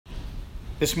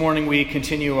This morning we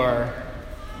continue our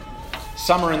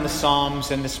summer in the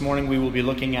Psalms, and this morning we will be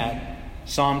looking at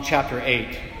Psalm chapter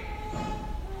 8.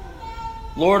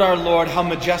 Lord, our Lord, how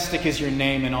majestic is your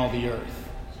name in all the earth.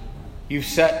 You've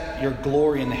set your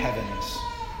glory in the heavens.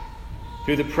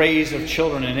 Through the praise of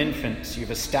children and infants,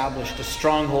 you've established a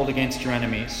stronghold against your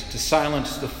enemies, to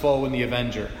silence the foe and the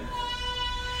avenger.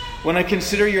 When I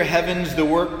consider your heavens, the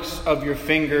works of your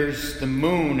fingers, the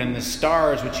moon and the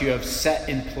stars which you have set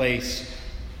in place,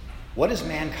 what is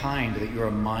mankind that you are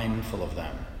mindful of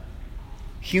them?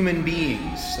 Human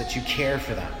beings that you care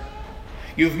for them.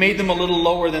 You've made them a little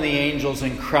lower than the angels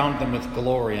and crowned them with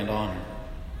glory and honor.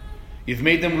 You've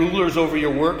made them rulers over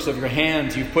your works of your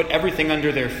hands. You've put everything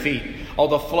under their feet, all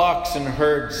the flocks and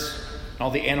herds, all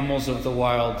the animals of the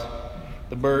wild,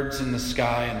 the birds in the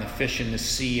sky and the fish in the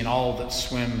sea, and all that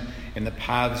swim in the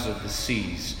paths of the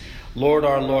seas. Lord,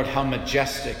 our Lord, how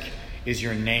majestic is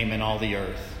your name in all the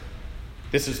earth.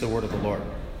 This is the word of the Lord.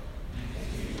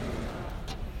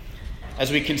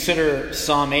 As we consider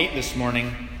Psalm 8 this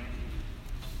morning,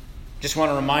 just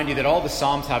want to remind you that all the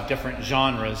Psalms have different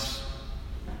genres.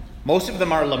 Most of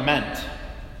them are lament,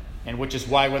 and which is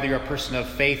why, whether you're a person of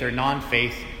faith or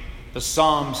non-faith, the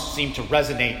Psalms seem to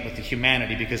resonate with the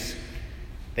humanity because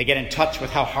they get in touch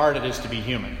with how hard it is to be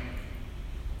human.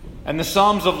 And the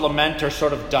Psalms of lament are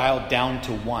sort of dialed down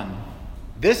to 1.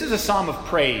 This is a psalm of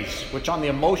praise, which on the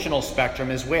emotional spectrum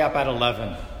is way up at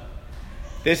 11.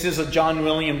 This is a John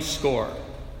Williams score.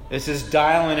 This is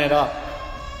dialing it up,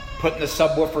 putting the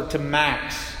subwoofer to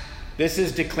max. This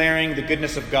is declaring the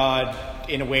goodness of God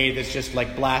in a way that's just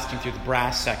like blasting through the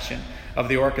brass section of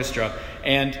the orchestra.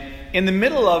 And in the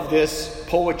middle of this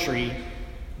poetry,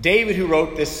 David, who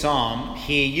wrote this psalm,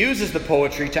 he uses the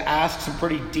poetry to ask some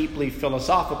pretty deeply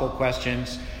philosophical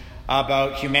questions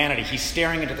about humanity. He's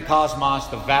staring into the cosmos,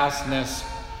 the vastness,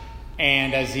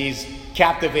 and as he's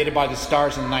captivated by the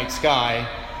stars in the night sky,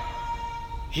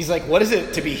 he's like, what is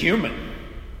it to be human?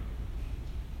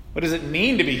 What does it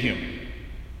mean to be human?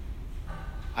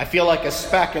 I feel like a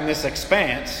speck in this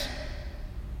expanse,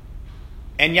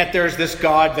 and yet there's this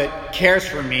God that cares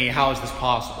for me. How is this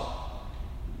possible?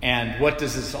 And what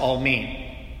does this all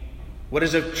mean? What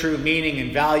is a true meaning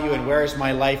and value, and where is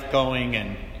my life going?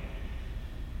 And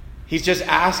he's just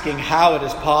asking how it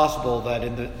is possible that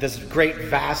in this great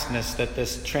vastness that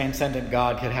this transcendent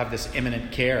God could have this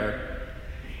imminent care.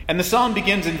 And the psalm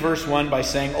begins in verse 1 by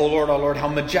saying, O Lord, how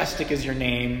majestic is your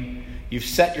name. You've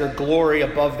set your glory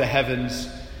above the heavens.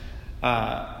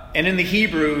 And in the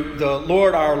Hebrew, the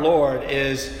Lord our Lord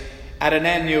is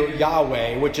Adonai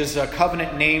Yahweh, which is a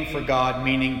covenant name for God,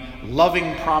 meaning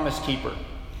loving promise keeper.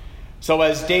 So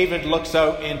as David looks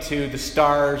out into the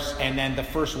stars, and then the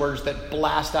first words that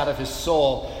blast out of his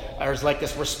soul are like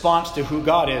this response to who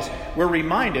God is, we're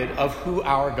reminded of who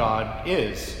our God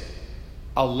is.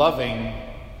 A loving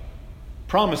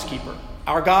promise keeper.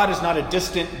 Our God is not a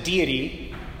distant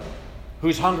deity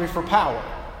who's hungry for power.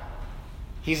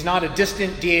 He's not a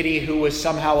distant deity who was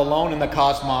somehow alone in the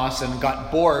cosmos and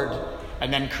got bored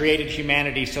and then created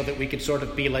humanity so that we could sort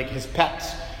of be like his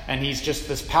pets. And he's just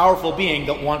this powerful being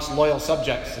that wants loyal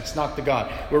subjects. It's not the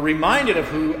God. We're reminded of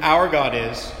who our God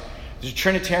is. There's a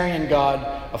Trinitarian God,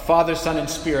 a Father, Son, and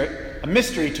Spirit. A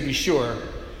mystery, to be sure.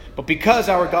 But because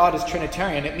our God is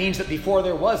Trinitarian, it means that before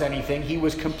there was anything, he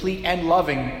was complete and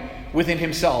loving within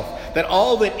himself. That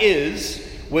all that is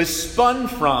was spun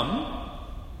from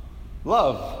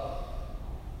love.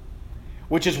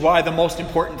 Which is why the most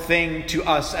important thing to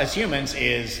us as humans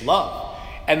is love.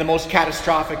 And the most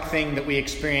catastrophic thing that we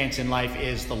experience in life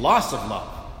is the loss of love.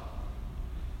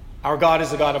 Our God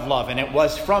is a God of love, and it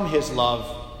was from his love,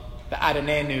 the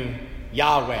Adonai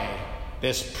Yahweh,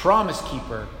 this promise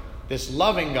keeper, this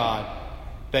loving God,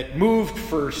 that moved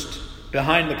first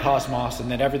behind the cosmos,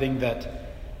 and that everything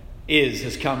that is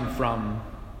has come from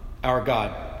our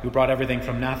God, who brought everything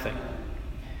from nothing.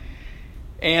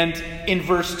 And in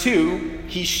verse 2,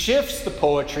 he shifts the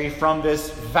poetry from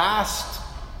this vast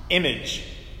image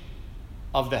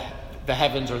of the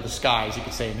heavens or the skies, you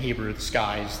could say in Hebrew, the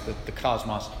skies, the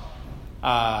cosmos,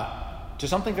 to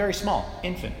something very small,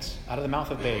 infants, out of the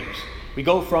mouth of babes. We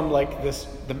go from like this,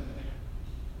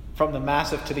 from the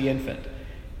massive to the infant.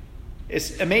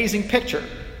 It's an amazing picture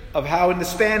of how in the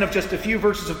span of just a few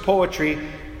verses of poetry,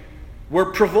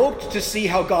 we're provoked to see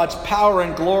how God's power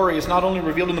and glory is not only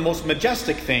revealed in the most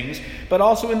majestic things, but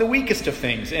also in the weakest of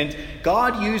things. And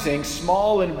God using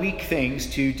small and weak things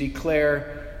to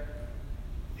declare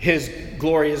his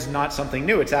glory is not something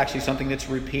new. It's actually something that's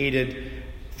repeated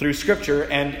through Scripture.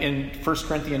 And in 1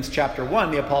 Corinthians chapter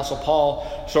 1, the Apostle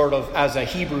Paul, sort of as a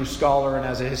Hebrew scholar and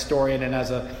as a historian and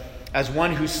as a as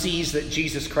one who sees that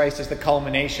Jesus Christ is the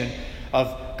culmination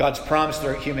of God's promise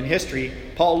throughout human history,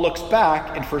 Paul looks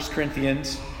back in 1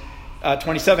 Corinthians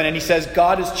 27, and he says,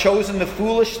 God has chosen the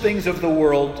foolish things of the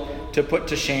world to put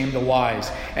to shame the wise.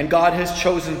 And God has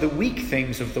chosen the weak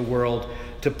things of the world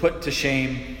to put to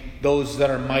shame those that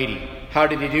are mighty. How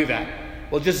did he do that?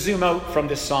 Well, just zoom out from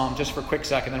this psalm just for a quick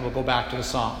second, then we'll go back to the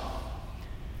psalm.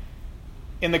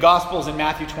 In the Gospels in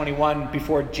Matthew 21,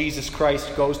 before Jesus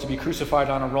Christ goes to be crucified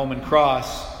on a Roman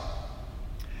cross,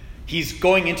 he's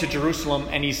going into Jerusalem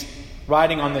and he's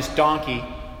riding on this donkey,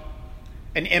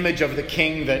 an image of the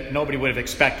king that nobody would have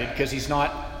expected, because he's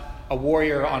not a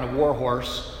warrior on a war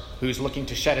horse who's looking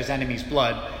to shed his enemy's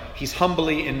blood. He's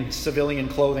humbly in civilian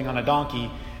clothing on a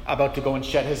donkey, about to go and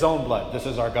shed his own blood. This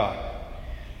is our God.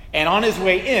 And on his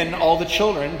way in, all the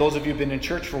children, those of you who've been in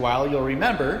church for a while, you'll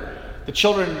remember, the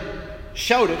children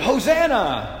shouted,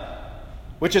 Hosanna!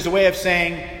 Which is a way of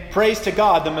saying, praise to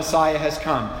God, the Messiah has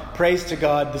come. Praise to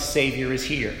God, the Savior is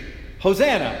here.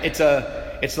 Hosanna!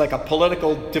 It's like a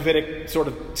political Davidic sort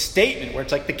of statement where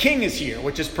it's like the king is here,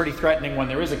 which is pretty threatening when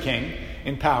there is a king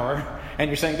in power, and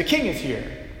you're saying the king is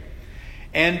here.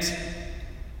 And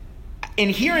in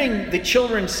hearing the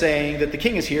children saying that the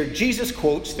king is here, Jesus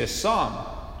quotes this psalm.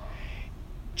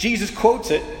 Jesus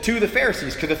quotes it to the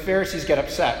Pharisees, because the Pharisees get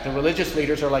upset. The religious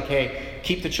leaders are like, hey,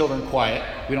 keep the children quiet.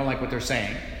 We don't like what they're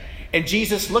saying. And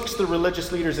Jesus looks the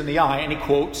religious leaders in the eye and he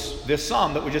quotes this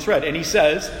psalm that we just read. And he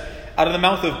says, out of the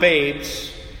mouth of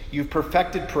babes, you've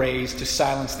perfected praise to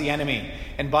silence the enemy.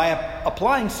 And by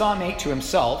applying Psalm 8 to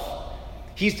himself,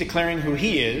 he's declaring who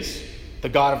he is, the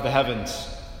God of the heavens.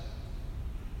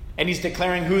 And he's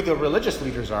declaring who the religious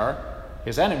leaders are,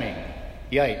 his enemy.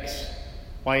 Yikes.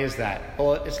 Why is that?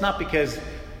 Well, it's not because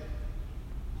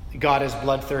God is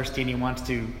bloodthirsty and he wants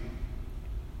to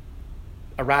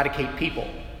eradicate people.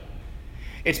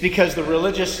 It's because the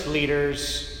religious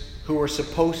leaders who were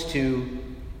supposed to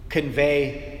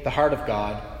convey the heart of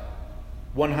God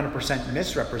 100%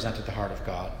 misrepresented the heart of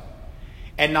God.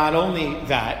 And not only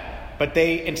that, but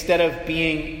they, instead of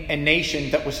being a nation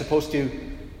that was supposed to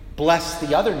bless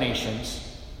the other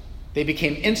nations, they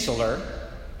became insular,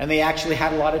 and they actually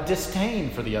had a lot of disdain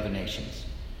for the other nations.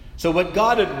 So what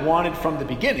God had wanted from the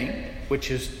beginning, which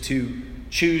is to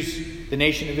choose the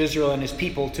nation of Israel and his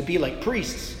people to be like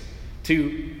priests,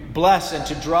 to bless and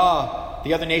to draw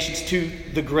the other nations to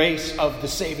the grace of the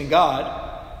saving God,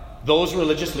 those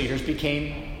religious leaders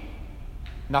became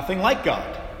nothing like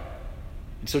God.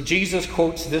 And so Jesus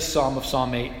quotes this psalm of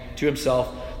Psalm 8 to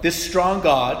himself, this strong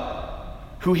God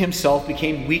who himself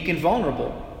became weak and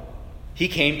vulnerable. He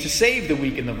came to save the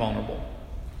weak and the vulnerable.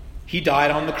 He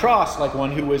died on the cross like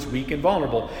one who was weak and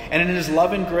vulnerable. And in his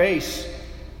love and grace,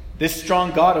 this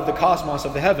strong God of the cosmos,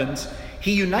 of the heavens,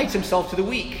 he unites himself to the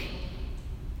weak,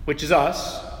 which is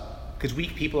us, because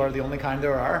weak people are the only kind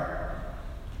there are.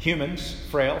 Humans,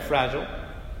 frail, fragile,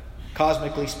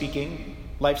 cosmically speaking,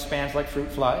 lifespans like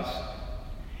fruit flies.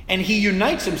 And he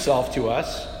unites himself to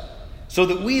us so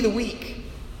that we, the weak,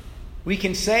 we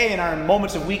can say in our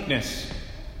moments of weakness,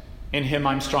 in him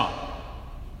I'm strong.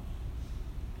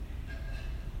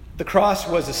 The cross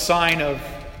was a sign of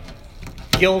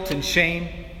guilt and shame,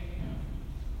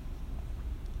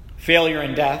 failure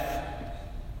and death.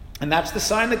 And that's the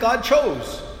sign that God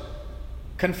chose,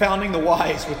 confounding the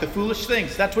wise with the foolish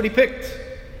things. That's what he picked.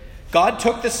 God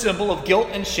took the symbol of guilt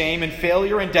and shame and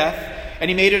failure and death, and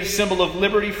he made it a symbol of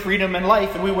liberty, freedom, and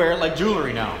life, and we wear it like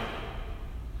jewelry now.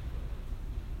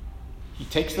 He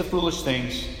takes the foolish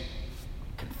things,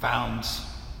 confounds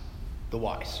the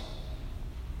wise.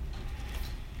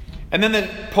 And then the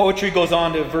poetry goes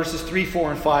on to verses 3,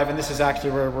 4, and 5, and this is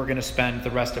actually where we're going to spend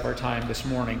the rest of our time this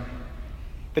morning.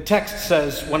 The text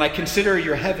says, when I consider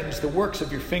your heavens, the works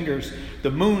of your fingers,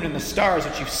 the moon and the stars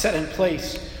that you've set in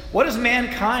place, what is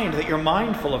mankind that you're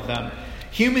mindful of them?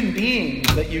 Human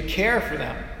beings that you care for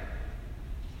them.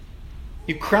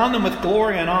 You crown them with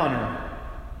glory and honor.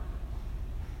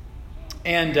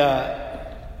 And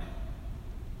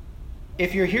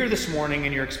if you're here this morning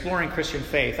and you're exploring Christian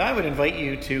faith, I would invite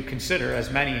you to consider,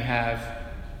 as many have,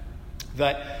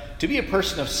 that to be a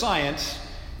person of science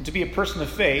and to be a person of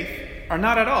faith are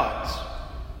not at odds.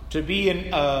 To be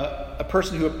a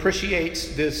person who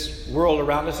appreciates this world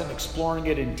around us and exploring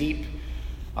it in deep,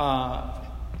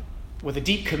 with a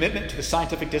deep commitment to the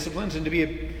scientific disciplines, and to be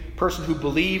a person who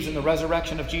believes in the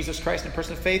resurrection of Jesus Christ and a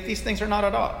person of faith, these things are not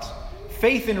at odds.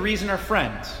 Faith and reason are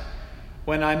friends.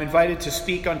 When I'm invited to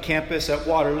speak on campus at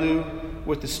Waterloo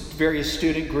with the various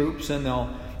student groups, and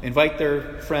they'll invite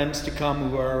their friends to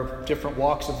come who are different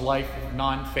walks of life,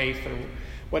 non-faith or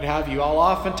what have you, I'll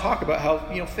often talk about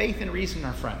how faith and reason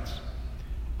are friends.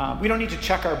 We don't need to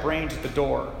check our brains at the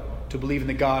door to believe in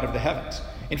the God of the heavens.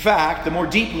 In fact, the more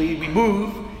deeply we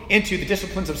move into the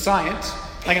disciplines of science,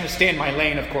 I'm going to stay in my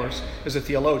lane, of course, as a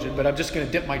theologian, but I'm just going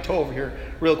to dip my toe over here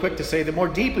real quick to say the more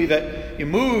deeply that you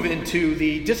move into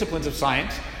the disciplines of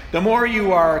science, the more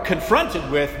you are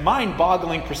confronted with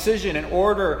mind-boggling precision and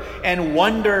order and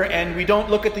wonder, and we don't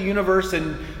look at the universe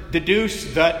and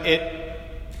deduce that it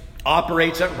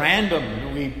operates at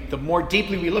random. The more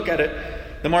deeply we look at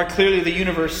it, the more clearly the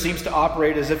universe seems to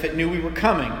operate as if it knew we were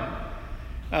coming.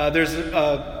 There's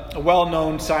a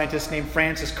well-known scientist named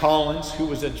Francis Collins, who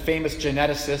was a famous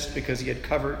geneticist because he had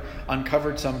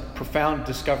uncovered some profound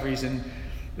discoveries in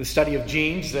the study of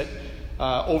genes that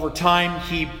over time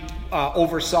he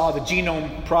oversaw the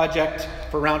Genome Project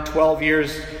for around 12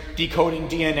 years, decoding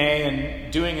DNA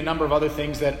and doing a number of other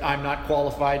things that I'm not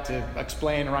qualified to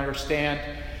explain or understand.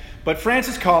 But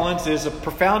Francis Collins is a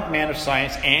profound man of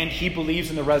science, and he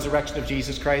believes in the resurrection of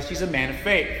Jesus Christ. He's a man of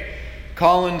faith.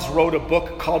 Collins wrote a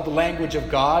book called The Language of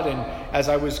God, and as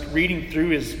I was reading through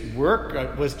his work,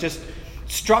 I was just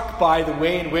struck by the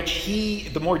way in which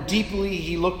the more deeply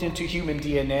he looked into human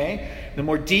DNA, the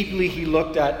more deeply he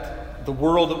looked at the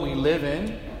world that we live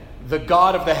in, the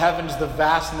God of the heavens, the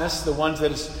vastness, the ones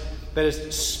that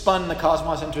has spun the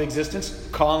cosmos into existence.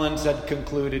 Collins had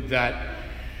concluded that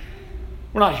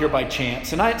we're not here by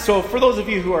chance. And so for those of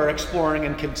you who are exploring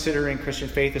and considering Christian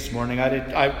faith this morning,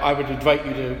 I would invite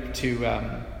you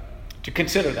to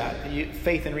consider that.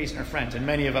 Faith and reason are friends. And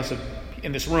many of us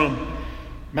in this room,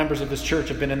 members of this church,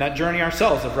 have been in that journey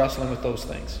ourselves of wrestling with those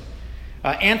things.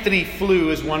 Anthony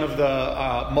Flew is one of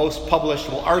the most published,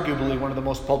 arguably one of the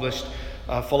most published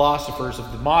philosophers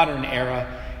of the modern era.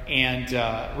 And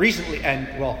recently,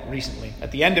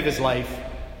 at the end of his life,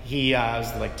 he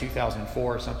was like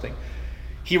 2004 or something,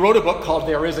 he wrote a book called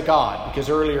There Is a God, because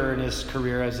earlier in his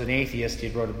career as an atheist, he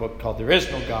wrote a book called There Is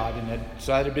No God,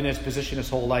 so that had been his position his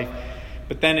whole life.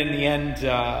 But then in the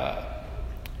end,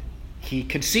 he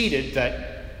conceded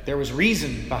that there was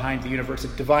reason behind the universe, a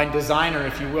divine designer,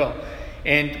 if you will.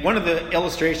 And one of the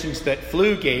illustrations that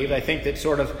Flew gave, I think, that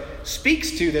sort of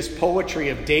speaks to this poetry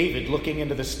of David looking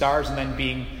into the stars and then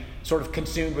being sort of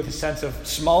consumed with a sense of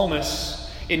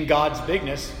smallness in God's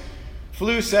bigness.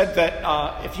 Flew said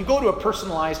that if you go to a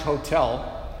personalized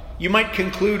hotel, you might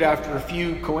conclude after a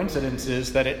few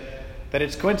coincidences that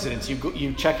it's coincidence.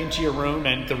 You check into your room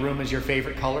and the room is your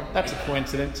favorite color. That's a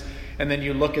coincidence. And then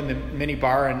you look in the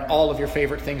minibar and all of your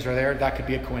favorite things are there. That could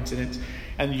be a coincidence.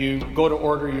 And you go to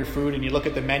order your food and you look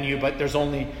at the menu, but there's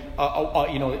only,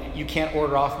 you can't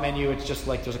order off menu. It's just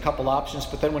like there's a couple options.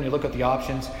 But then when you look at the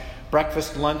options,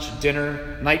 breakfast, lunch,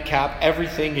 dinner, nightcap,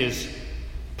 everything is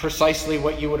precisely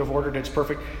what you would have ordered. It's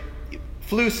perfect.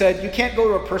 Flew said you can't go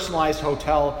to a personalized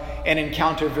hotel and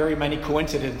encounter very many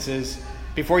coincidences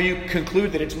before you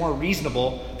conclude that it's more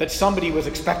reasonable that somebody was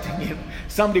expecting you,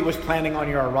 somebody was planning on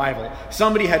your arrival,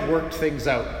 somebody had worked things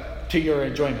out to your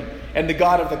enjoyment. And the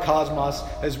God of the cosmos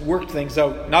has worked things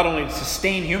out not only to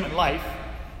sustain human life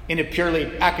in a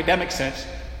purely academic sense,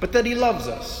 but that he loves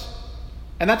us.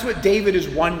 And that's what David is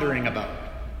wondering about.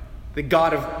 The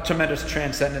God of tremendous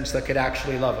transcendence that could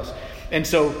actually love us. And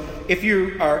so, if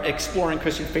you are exploring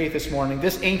Christian faith this morning,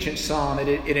 this ancient psalm,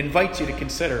 it invites you to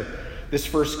consider this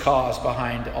first cause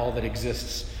behind all that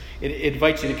exists. It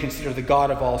invites you to consider the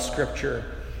God of all Scripture,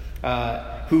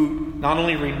 who not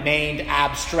only remained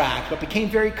abstract, but became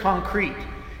very concrete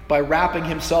by wrapping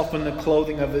himself in the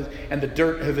clothing and the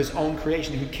dirt of his own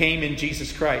creation, who came in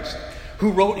Jesus Christ,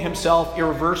 who wrote himself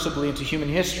irreversibly into human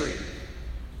history,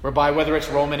 whereby whether it's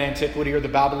Roman antiquity or the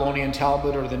Babylonian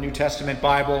Talmud or the New Testament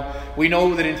Bible, we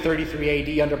know that in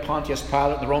 33 AD under Pontius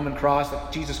Pilate, the Roman cross,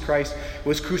 that Jesus Christ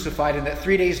was crucified, and that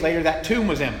 3 days later that tomb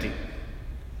was empty.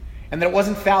 And that it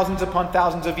wasn't thousands upon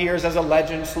thousands of years as a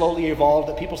legend slowly evolved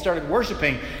that people started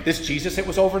worshiping this Jesus. It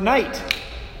was overnight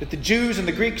that the Jews and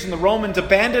the Greeks and the Romans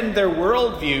abandoned their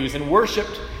worldviews and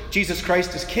worshipped Jesus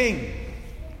Christ as King.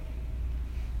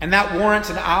 And that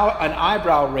warrants an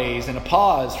eyebrow raise and a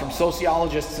pause from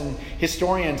sociologists and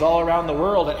historians all around the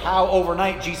world at how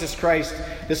overnight Jesus Christ,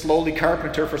 this lowly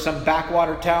carpenter for some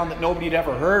backwater town that nobody had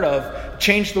ever heard of,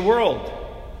 changed the world.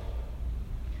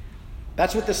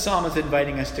 That's what this psalm is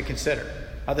inviting us to consider.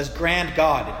 How this grand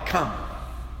God had come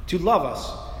to love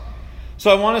us.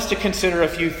 So I want us to consider a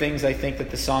few things I think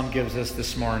that the psalm gives us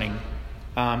this morning.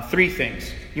 3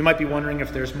 things. You might be wondering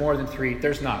if there's more than 3.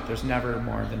 There's not. There's never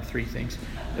more than 3 things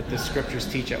that the scriptures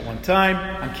teach at one time.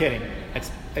 I'm kidding.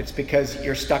 It's because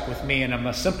you're stuck with me and I'm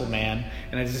a simple man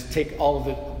and I just take all of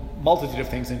the multitude of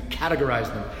things and categorize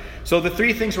them. So the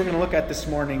 3 things we're going to look at this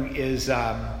morning is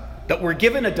that we're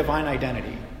given a divine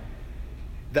identity.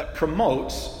 that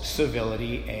promotes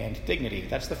civility and dignity.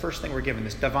 That's the first thing we're given,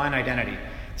 this divine identity.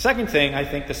 Second thing I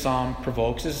think the psalm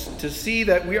provokes is to see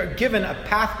that we are given a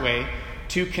pathway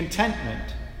to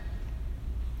contentment.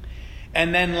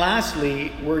 And then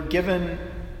lastly, we're given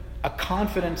a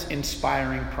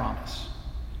confidence-inspiring promise.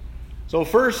 So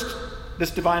first,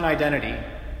 this divine identity.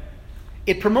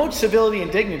 It promotes civility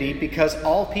and dignity because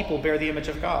all people bear the image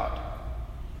of God.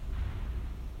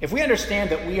 If we understand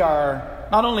that we are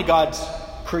not only God's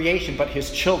creation, but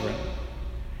his children,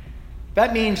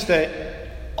 that means that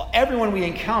everyone we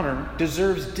encounter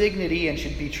deserves dignity and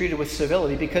should be treated with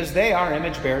civility because they are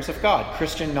image bearers of God.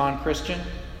 Christian, non-Christian,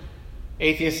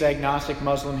 atheist, agnostic,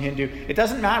 Muslim, Hindu. It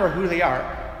doesn't matter who they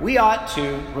are. We ought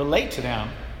to relate to them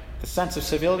the sense of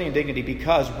civility and dignity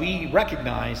because we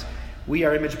recognize we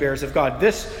are image bearers of God.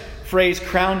 This phrase,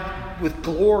 crowned with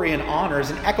glory and honor,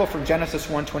 is an echo from Genesis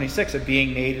 1:26 of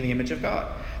being made in the image of God.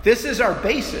 This is our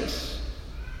basis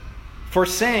for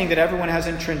saying that everyone has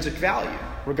intrinsic value,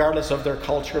 regardless of their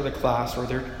culture, their class, or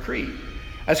their creed.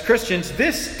 As Christians,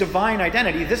 this divine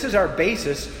identity, this is our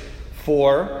basis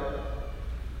for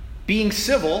being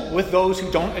civil with those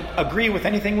who don't agree with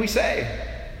anything we say.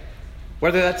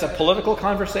 Whether that's a political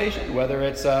conversation, whether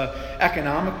it's an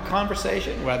economic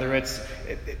conversation, whether it's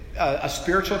a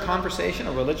spiritual conversation,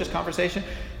 a religious conversation,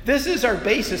 this is our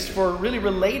basis for really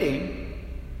relating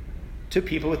to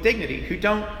people with dignity who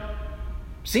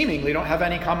seemingly don't have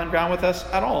any common ground with us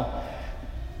at all.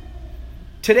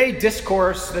 Today,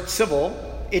 discourse that's civil,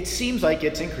 it seems like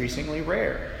it's increasingly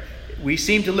rare. We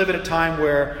seem to live at a time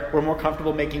where we're more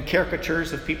comfortable making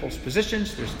caricatures of people's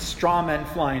positions. There's straw men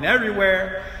flying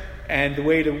everywhere. And the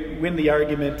way to win the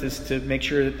argument is to make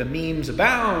sure that the memes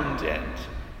abound. And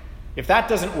if that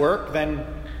doesn't work, then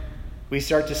we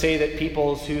start to say that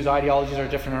people whose ideologies are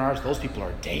different than ours, those people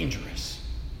are dangerous.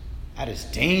 That is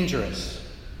dangerous.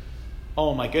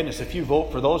 Oh my goodness, if you vote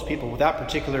for those people with that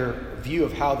particular view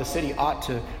of how the city ought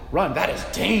to run, that is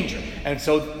danger. And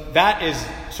so that is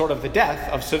sort of the death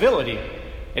of civility.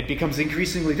 It becomes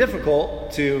increasingly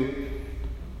difficult to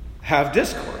have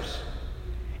discourse.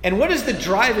 And what is the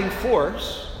driving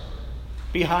force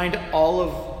behind all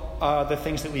of the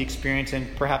things that we experience in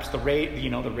perhaps the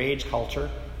rage culture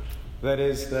that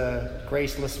is the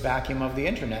graceless vacuum of the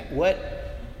internet? What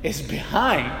is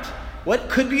behind? What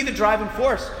could be the driving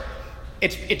force?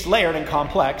 It's layered and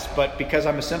complex, but because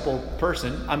I'm a simple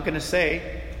person, I'm going to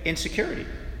say insecurity.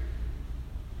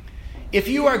 If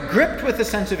you are gripped with a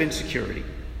sense of insecurity,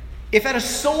 if at a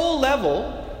soul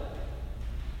level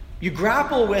you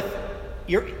grapple with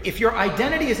if your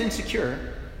identity is insecure,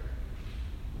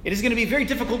 it is going to be very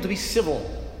difficult to be civil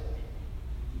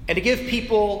and to give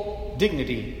people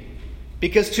dignity.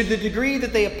 Because to the degree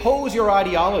that they oppose your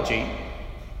ideology,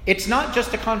 it's not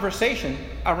just a conversation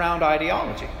around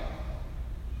ideology.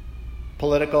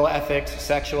 Political ethics,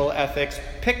 sexual ethics,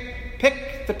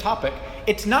 pick the topic.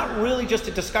 It's not really just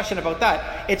a discussion about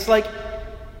that. It's like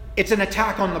it's an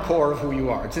attack on the core of who you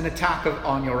are. It's an attack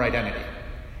on your identity.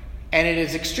 And it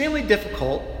is extremely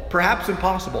difficult, perhaps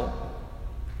impossible,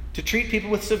 to treat people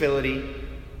with civility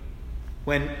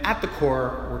when at the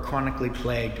core we're chronically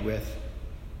plagued with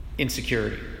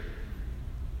insecurity.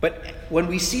 But when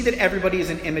we see that everybody is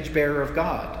an image bearer of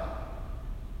God,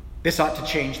 this ought to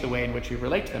change the way in which we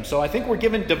relate to them. So I think we're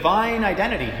given divine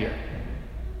identity here.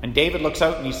 And David looks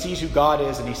out and he sees who God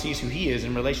is and he sees who he is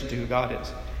in relation to who God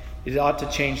is. It ought to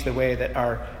change the way that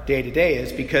our day-to-day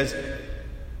is, because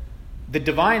the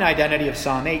divine identity of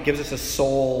Psalm 8 gives us a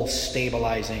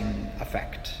soul-stabilizing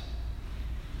effect.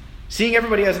 Seeing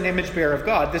everybody as an image bearer of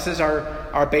God, this is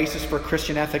our basis for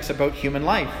Christian ethics about human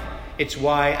life. It's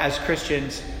why, as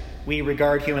Christians, we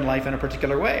regard human life in a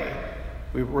particular way.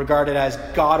 We regard it as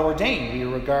God-ordained. We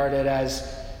regard it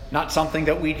as not something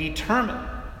that we determine.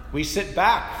 We sit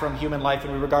back from human life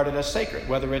and we regard it as sacred,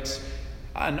 whether it's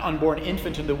an unborn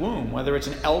infant in the womb, whether it's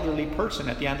an elderly person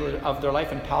at the end of their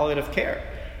life in palliative care,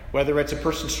 whether it's a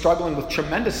person struggling with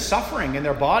tremendous suffering in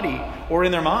their body or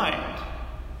in their mind.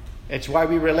 It's why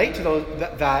we relate to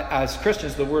that as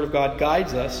Christians. The Word of God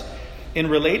guides us in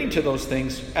relating to those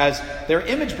things as they're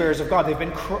image bearers of God. They've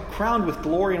been crowned with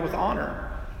glory and with honor.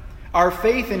 Our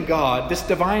faith in God, this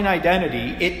divine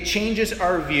identity, it changes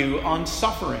our view on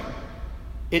suffering.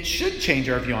 It should change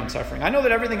our view on suffering. I know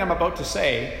that everything I'm about to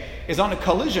say is on a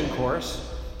collision course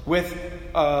with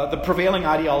the prevailing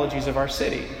ideologies of our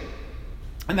city.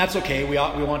 And that's okay. We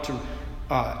want to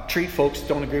treat folks who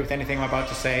don't agree with anything I'm about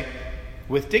to say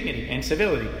with dignity and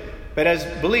civility. But as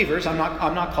believers, I'm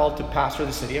not called to pastor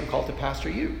the city. I'm called to pastor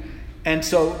you. And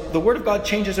so the Word of God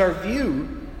changes our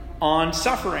view on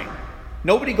suffering.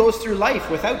 Nobody goes through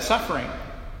life without suffering.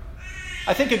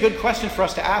 I think a good question for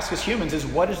us to ask as humans is,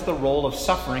 what is the role of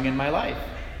suffering in my life?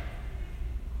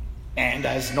 And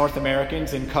as North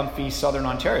Americans in comfy southern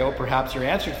Ontario, perhaps your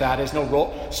answer to that is no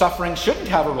role. Suffering shouldn't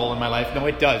have a role in my life. No,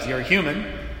 it does. You're a human,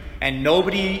 and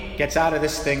nobody gets out of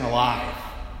this thing alive.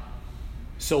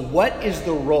 So what is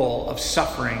the role of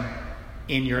suffering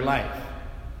in your life?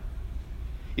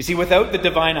 You see, without the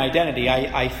divine identity,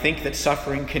 I think that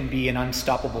suffering can be an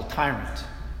unstoppable tyrant.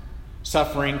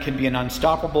 Suffering can be an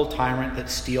unstoppable tyrant that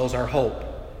steals our hope.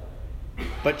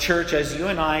 But church, as you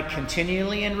and I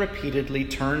continually and repeatedly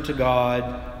turn to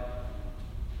God,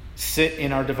 sit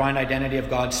in our divine identity of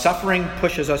God, suffering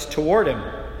pushes us toward Him,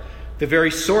 the very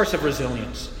source of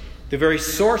resilience, the very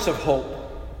source of hope.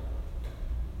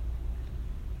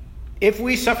 If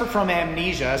we suffer from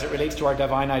amnesia as it relates to our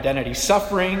divine identity,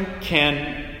 suffering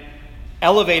can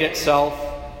elevate itself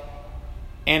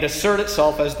and assert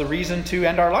itself as the reason to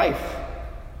end our life.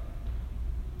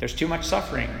 There's too much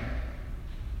suffering.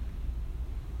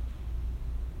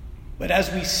 But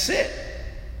as we sit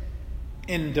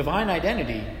in divine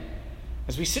identity,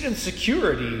 as we sit in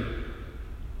security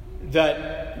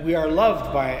that we are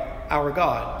loved by our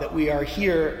God, that we are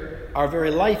here, our very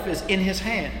life is in His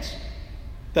hands,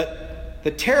 that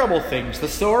the terrible things, the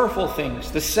sorrowful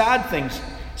things, the sad things,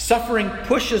 suffering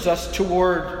pushes us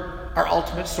toward our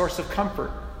ultimate source of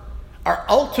comfort, our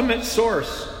ultimate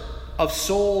source of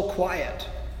soul quiet,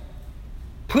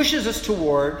 pushes us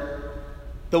toward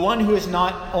the one who is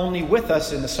not only with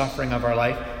us in the suffering of our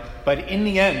life, but in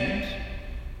the end,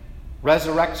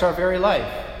 resurrects our very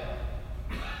life.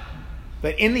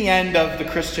 But in the end of the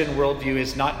Christian worldview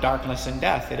is not darkness and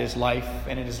death. It is life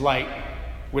and it is light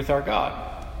with our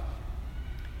God.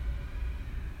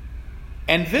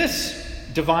 And this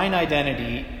divine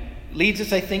identity leads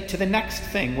us, I think, to the next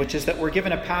thing, which is that we're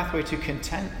given a pathway to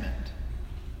contentment.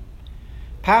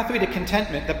 Pathway to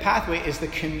contentment, the pathway is the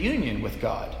communion with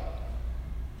God.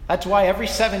 That's why every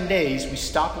 7 days we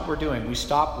stop what we're doing. We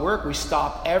stop work, we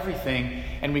stop everything,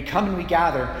 and we come and we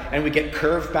gather, and we get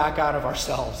curved back out of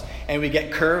ourselves. And we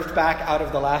get curved back out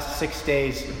of the last 6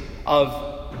 days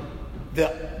of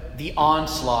the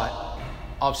onslaught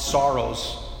of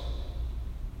sorrows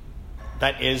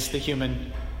that is the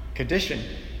human condition.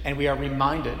 And we are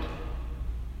reminded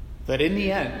that in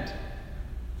the end,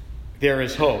 there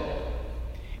is hope.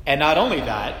 And not only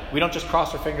that, we don't just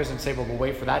cross our fingers and say, well, we'll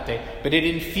wait for that day, but it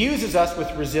infuses us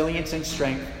with resilience and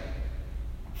strength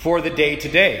for the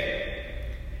day-to-day.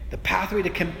 The pathway to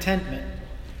contentment.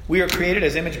 We are created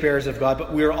as image bearers of God,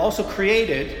 but we are also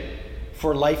created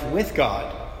for life with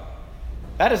God.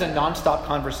 That is a non-stop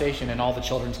conversation in all the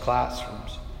children's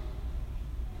classrooms.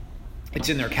 It's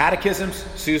in their catechisms.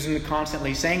 Susan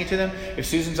constantly saying it to them. If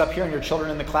Susan's up here and your children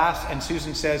in the class and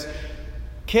Susan says,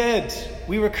 kids,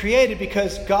 we were created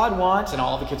because God wants, and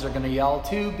all the kids are going to yell,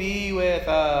 to be with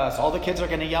us. All the kids are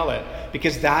going to yell it,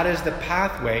 because that is the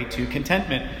pathway to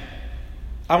contentment.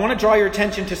 I want to draw your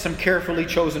attention to some carefully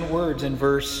chosen words in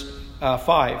verse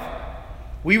 5.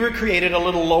 We were created a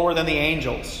little lower than the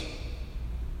angels.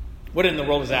 What in the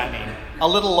world does that mean? A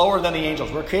little lower than the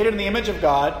angels. We're created in the image of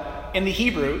God. In the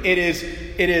Hebrew, it is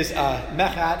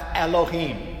Mechat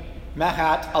Elohim.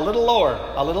 Mechat, a little lower,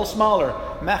 a little smaller.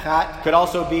 Mechat could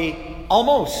also be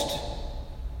almost.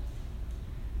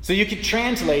 So you could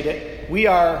translate it, we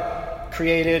are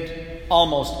created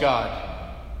almost God.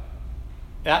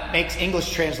 That makes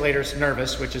English translators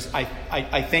nervous, which is, I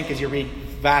think, as you read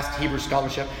vast Hebrew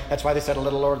scholarship, that's why they said a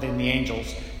little lower than the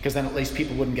angels, because then at least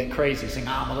people wouldn't get crazy, saying,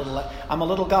 I'm a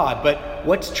little God. But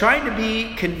what's trying to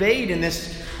be conveyed in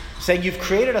this, saying you've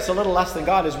created us a little less than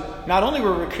God, is not only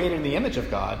were we created in the image of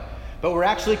God, but we're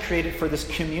actually created for this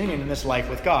communion in this life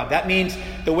with God. That means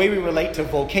the way we relate to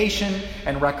vocation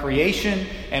and recreation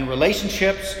and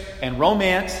relationships and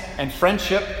romance and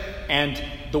friendship and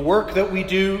the work that we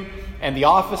do and the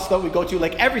office that we go to,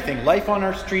 like everything, life on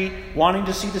our street, wanting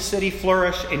to see the city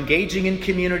flourish, engaging in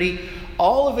community,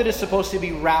 all of it is supposed to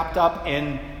be wrapped up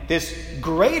in this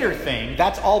greater thing.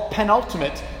 That's all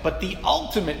penultimate, but the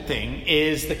ultimate thing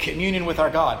is the communion with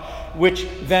our God, which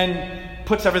then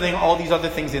puts everything, all these other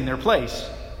things in their place.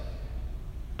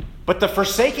 But the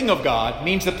forsaking of God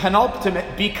means the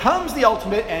penultimate becomes the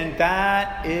ultimate, and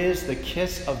that is the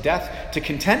kiss of death to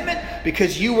contentment,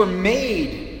 because you were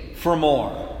made for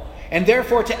more. And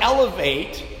therefore to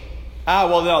elevate,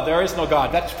 well, no, there is no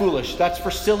God. That's foolish. That's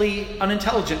for silly,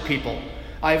 unintelligent people.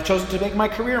 I have chosen to make my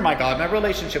career my God, my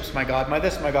relationships my God, my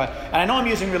this my God. And I know I'm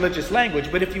using religious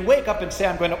language, but if you wake up and say,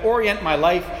 I'm going to orient my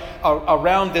life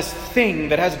around this thing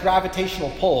that has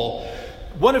gravitational pull,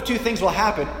 one of two things will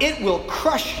happen. It will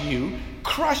crush you,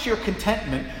 crush your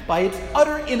contentment by its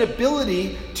utter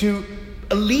inability to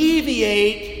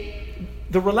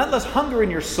alleviate the relentless hunger in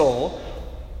your soul,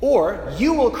 or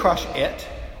you will crush it,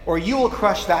 or you will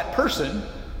crush that person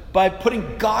by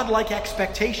putting godlike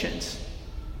expectations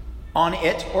on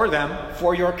it or them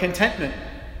for your contentment.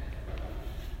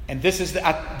 And this is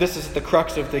the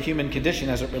crux of the human condition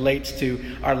as it relates to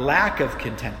our lack of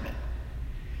contentment.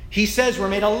 He says we're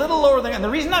made a little lower than... And the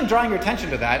reason I'm drawing your attention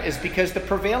to that is because the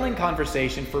prevailing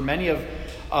conversation for many of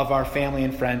our family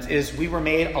and friends is we were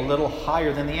made a little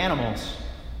higher than the animals.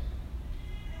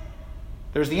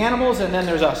 There's the animals and then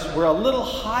there's us. We're a little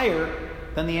higher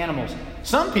than the animals.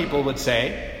 Some people would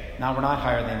say, no, we're not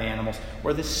higher than the animals.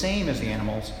 We're the same as the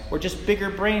animals. We're just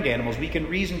bigger-brained animals. We can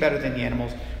reason better than the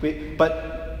animals.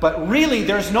 But really,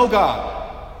 there's no God.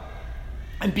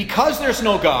 And because there's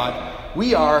no God,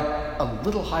 we are a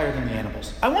little higher than the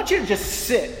animals. I want you to just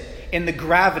sit in the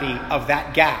gravity of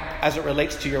that gap as it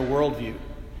relates to your worldview.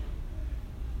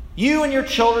 You and your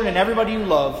children and everybody you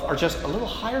love are just a little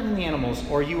higher than the animals,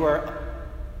 or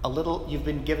you've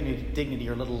been given a dignity,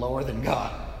 you're a little lower than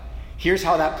God. Here's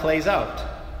how that plays out.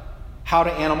 How do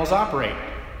animals operate?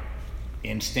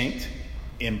 Instinct,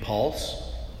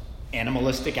 impulse,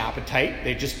 animalistic appetite.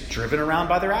 They're just driven around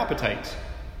by their appetites.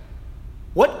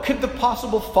 What could the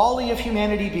possible folly of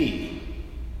humanity be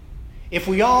if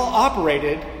we all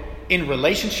operated in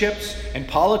relationships and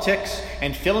politics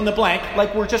and fill in the blank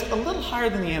like we're just a little higher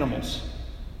than the animals?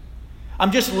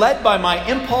 I'm just led by my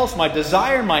impulse, my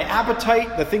desire, my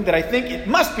appetite, the thing that I think it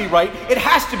must be right. It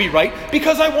has to be right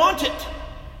because I want it.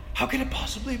 How could it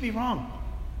possibly be wrong?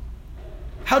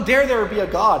 How dare there be a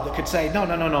God that could say, no,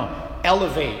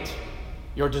 elevate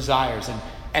your desires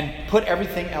and put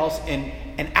everything else in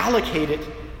and allocate it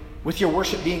with your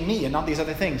worship being me and not these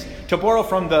other things. To borrow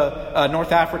from the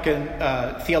North African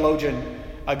theologian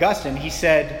Augustine, he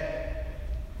said,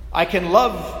 I can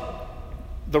love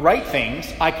the right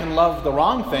things, I can love the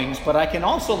wrong things, but I can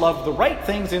also love the right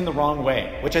things in the wrong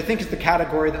way, which I think is the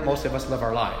category that most of us live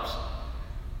our lives.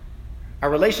 Our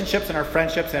relationships and our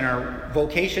friendships and our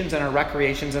vocations and our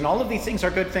recreations and all of these things are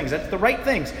good things. That's the right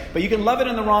things. But you can love it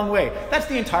in the wrong way. That's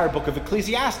the entire book of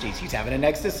Ecclesiastes. He's having an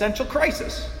existential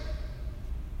crisis.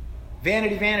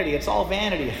 Vanity, vanity. It's all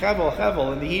vanity. Hevel,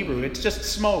 hevel in the Hebrew. It's just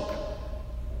smoke.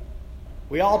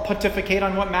 We all pontificate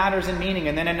on what matters in meaning.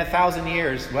 And then in 1,000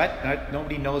 years, what?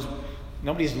 Nobody knows.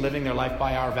 Nobody's living their life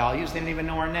by our values. They don't even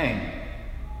know our name.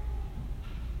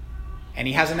 And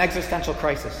he has an existential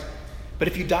crisis. But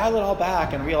if you dial it all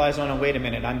back and realize, oh no, wait a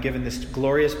minute, I'm given this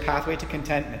glorious pathway to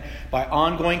contentment by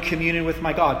ongoing communion with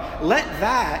my God. Let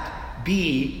that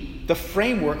be the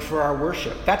framework for our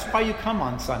worship. That's why you come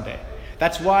on Sunday.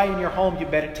 That's why in your home you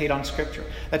meditate on Scripture.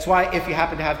 That's why if you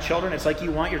happen to have children, it's like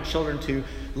you want your children to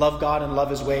love God and love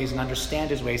His ways and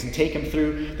understand His ways and take Him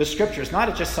through the Scriptures.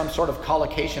 Not just some sort of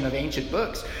collocation of ancient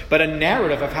books, but a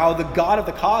narrative of how the God of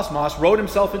the cosmos wrote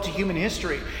Himself into human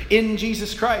history in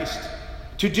Jesus Christ.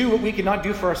 To do what we could not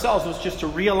do for ourselves was just to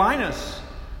realign us.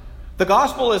 The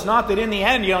gospel is not that in the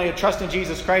end, you trust in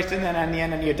Jesus Christ, and then in the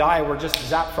end, and you die, we're just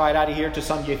zapped right out of here to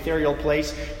some ethereal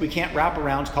place we can't wrap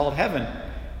around called heaven.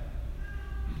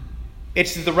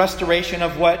 It's the restoration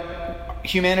of what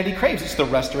humanity craves. It's the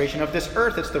restoration of this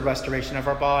earth. It's the restoration of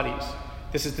our bodies.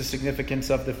 This is the significance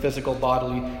of the physical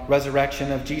bodily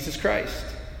resurrection of Jesus Christ.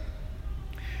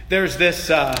 There's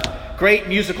this great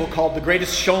musical called The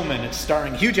Greatest Showman. It's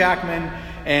starring Hugh Jackman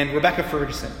and Rebecca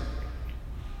Ferguson.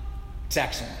 It's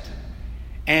excellent.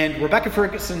 And Rebecca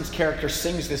Ferguson's character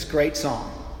sings this great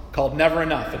song called Never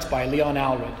Enough. It's by Leon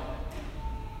Allred.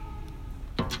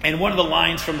 And one of the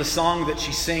lines from the song that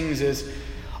she sings is,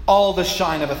 all the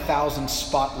shine of 1,000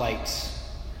 spotlights,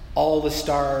 all the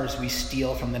stars we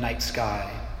steal from the night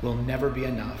sky will never be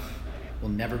enough, will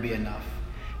never be enough.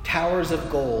 Towers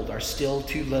of gold are still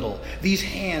too little. These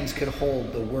hands could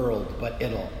hold the world, but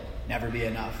it'll never be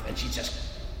enough. And she's just,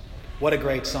 what a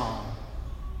great song.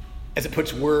 As it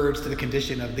puts words to the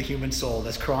condition of the human soul,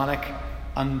 this chronic,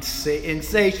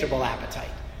 insatiable appetite.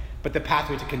 But the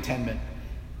pathway to contentment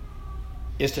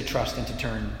is to trust and to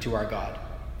turn to our God.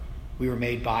 We were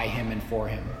made by Him and for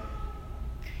Him.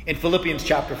 In Philippians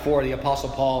chapter 4, the Apostle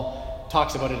Paul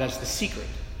talks about it as the secret.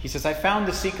 He says, I found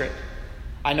the secret.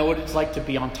 I know what it's like to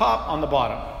be on top, on the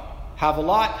bottom. Have a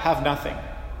lot, have nothing.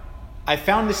 I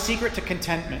found the secret to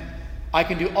contentment. I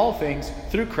can do all things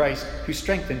through Christ who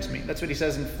strengthens me. That's what he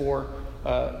says in 4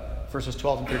 verses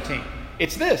 12 and 13.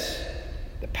 It's this,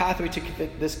 the pathway to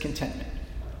this contentment,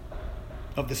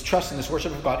 of this trust and this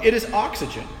worship of God. It is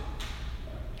oxygen.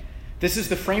 This is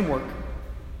the framework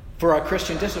for our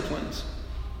Christian disciplines.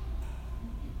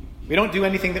 We don't do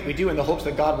anything that we do in the hopes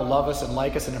that God will love us and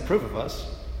like us and approve of us.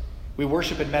 We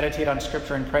worship and meditate on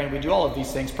Scripture and pray, and we do all of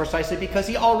these things precisely because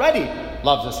he already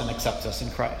loves us and accepts us in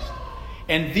Christ.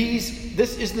 And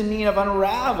this is the mean of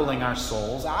unraveling our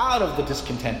souls out of the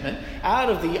discontentment, out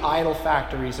of the idol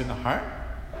factories in the heart,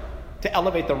 to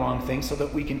elevate the wrong things so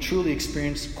that we can truly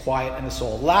experience quiet in the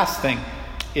soul. Last thing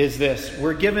is this.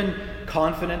 We're given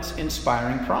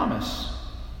confidence-inspiring promise.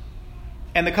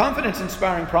 And the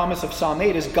confidence-inspiring promise of Psalm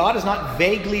 8 is God is not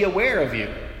vaguely aware of you.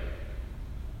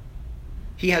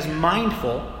 He has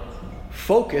mindful,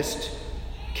 focused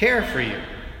care for you.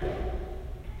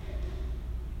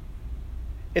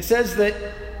 It says that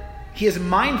he is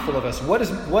mindful of us. What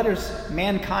is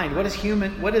mankind? What is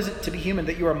human? What is it to be human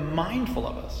that you are mindful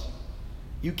of us?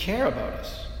 You care about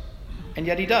us. And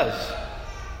yet he does.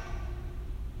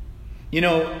 You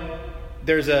know,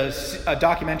 there's a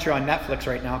documentary on Netflix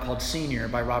right now called Senior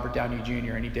by Robert Downey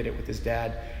Jr., and he did it with his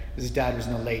dad. His dad was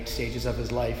in the late stages of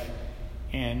his life.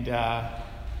 And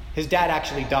his dad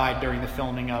actually died during the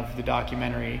filming of the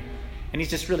documentary. And he's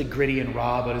just really gritty and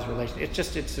raw about his relationship.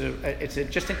 It's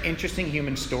just an interesting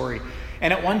human story.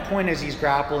 And at one point, as he's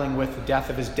grappling with the death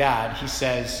of his dad, he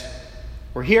says,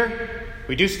 "We're here,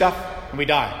 we do stuff, and we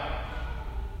die.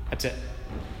 That's it.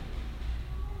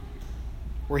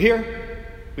 We're here,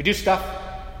 we do stuff,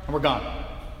 and we're gone."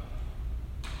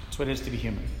 That's what it is to be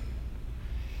human.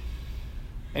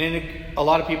 And in a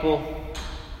lot of people,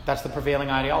 that's the prevailing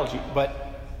ideology. But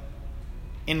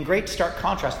in great stark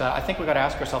contrast to that, I think we've got to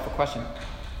ask ourselves a question.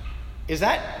 Is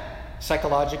that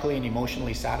psychologically and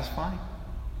emotionally satisfying?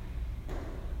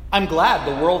 I'm glad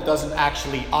the world doesn't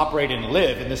actually operate and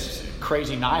live in this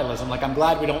crazy nihilism. Like, I'm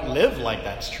glad we don't live like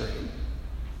that's true.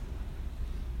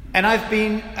 And I've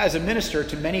been, as a minister,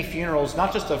 to many funerals,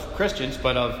 not just of Christians,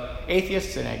 but of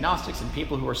atheists and agnostics and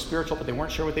people who are spiritual, but they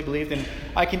weren't sure what they believed. And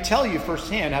I can tell you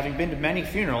firsthand, having been to many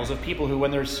funerals, of people who, when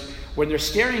they're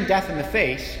staring death in the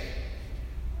face,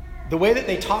 the way that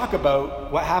they talk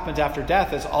about what happens after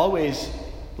death is always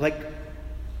like,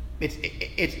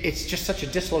 it's just such a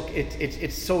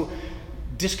it's so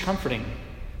discomforting.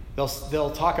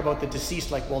 They'll talk about the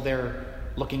deceased like, well, they're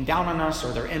looking down on us,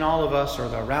 or they're in all of us, or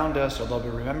they're around us, or they'll be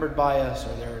remembered by us,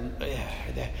 or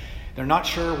they're not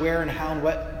sure where and how and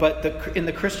what. But in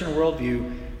the Christian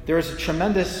worldview, there is a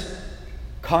tremendous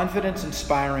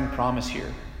confidence-inspiring promise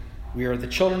here. We are the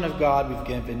children of God. We've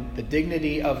given the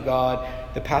dignity of God.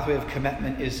 The pathway of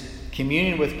commitment is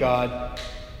communion with God.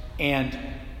 And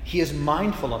he is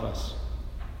mindful of us.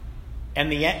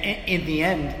 And in the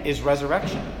end is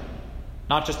resurrection.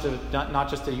 Not just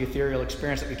a ethereal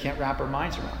experience that we can't wrap our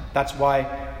minds around. That's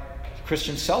why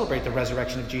Christians celebrate the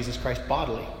resurrection of Jesus Christ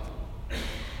bodily.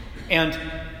 And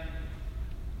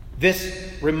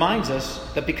this reminds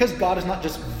us that because God is not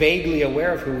just vaguely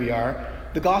aware of who we are,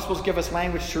 the Gospels give us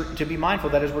language to be mindful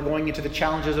that as we're going into the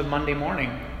challenges of Monday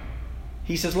morning.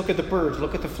 He says, look at the birds,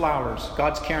 look at the flowers.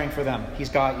 God's caring for them. He's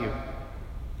got you.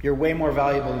 You're way more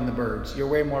valuable than the birds. You're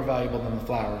way more valuable than the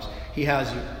flowers. He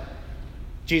has you.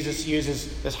 Jesus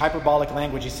uses this hyperbolic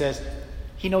language. He says,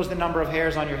 he knows the number of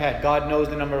hairs on your head. God knows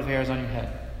the number of hairs on your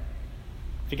head.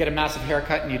 If you get a massive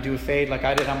haircut and you do a fade like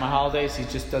I did on my holidays, he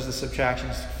just does the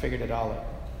subtractions, figured it all out.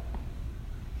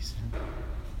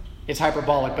 It's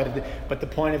hyperbolic, but the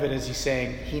point of it is he's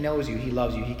saying he knows you, he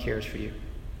loves you, he cares for you.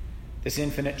 This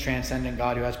infinite, transcendent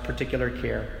God who has particular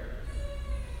care.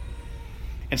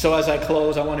 And so as I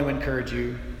close, I want to encourage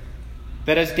you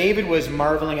that as David was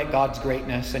marveling at God's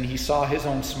greatness and he saw his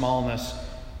own smallness,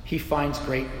 he finds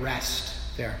great rest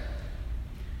there.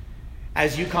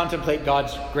 As you contemplate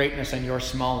God's greatness and your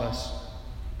smallness,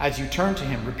 as you turn to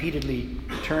him, repeatedly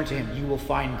turn to him, you will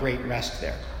find great rest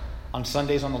there. On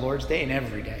Sundays, on the Lord's Day, and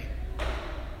every day.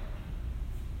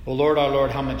 O Lord, our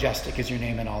Lord, how majestic is your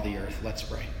name in all the earth. Let's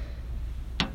pray.